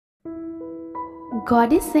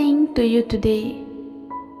God is saying to you today,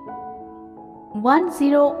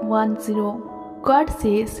 1010. God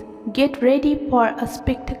says, get ready for a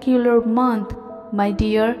spectacular month, my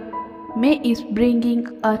dear. May is bringing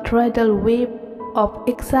a tidal wave of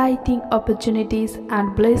exciting opportunities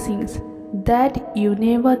and blessings that you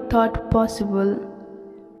never thought possible.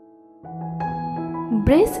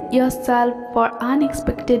 Brace yourself for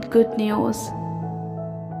unexpected good news,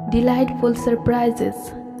 delightful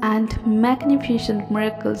surprises, and magnificent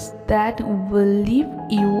miracles that will leave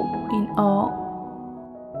you in awe.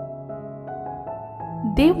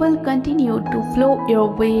 They will continue to flow your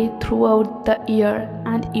way throughout the year,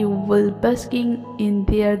 and you will be basking in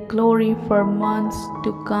their glory for months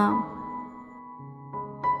to come.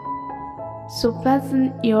 So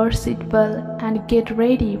fasten your seatbelt and get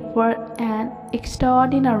ready for an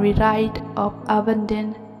extraordinary ride of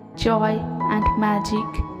abundance, joy, and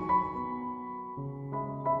magic.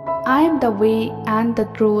 I am the way and the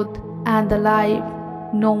truth and the life.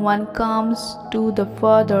 No one comes to the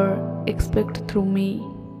Father except through me.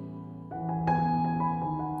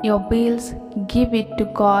 Your bills, give it to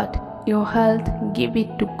God. Your health, give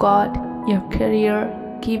it to God. Your career,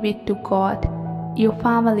 give it to God. Your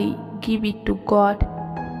family, give it to God.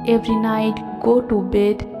 Every night go to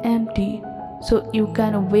bed empty so you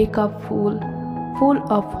can wake up full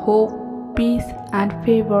of hope, peace, and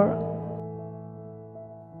favor.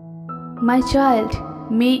 My child,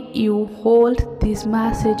 may you hold this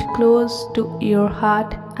message close to your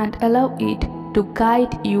heart and allow it to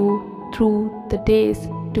guide you through the days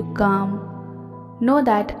to come. Know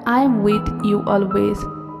that I am with you always,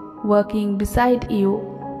 working beside you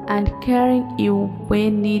and carrying you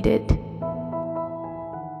when needed.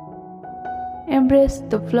 Embrace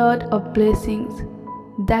the flood of blessings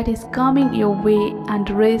that is coming your way and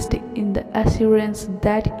rest in the assurance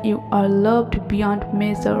that you are loved beyond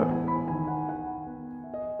measure.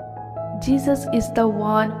 Jesus is the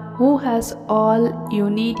one who has all you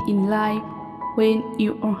need in life. When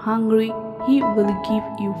you are hungry, He will give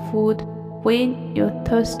you food. When you're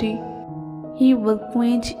thirsty, He will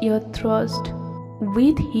quench your thirst.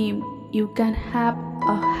 With Him, you can have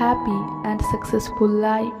a happy and successful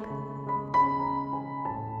life.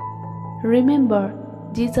 Remember,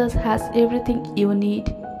 Jesus has everything you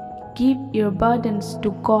need. Give your burdens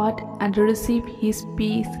to God and receive His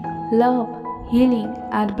peace, love, healing,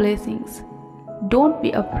 and blessings. Don't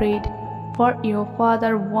be afraid, for your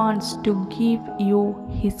Father wants to give you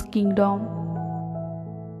His kingdom.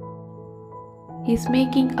 He's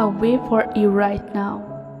making a way for you right now,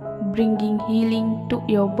 bringing healing to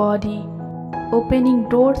your body, opening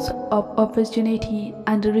doors of opportunity,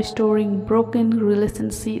 and restoring broken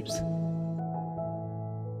relationships.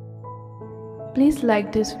 Please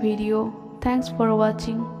like this video. Thanks for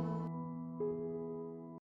watching.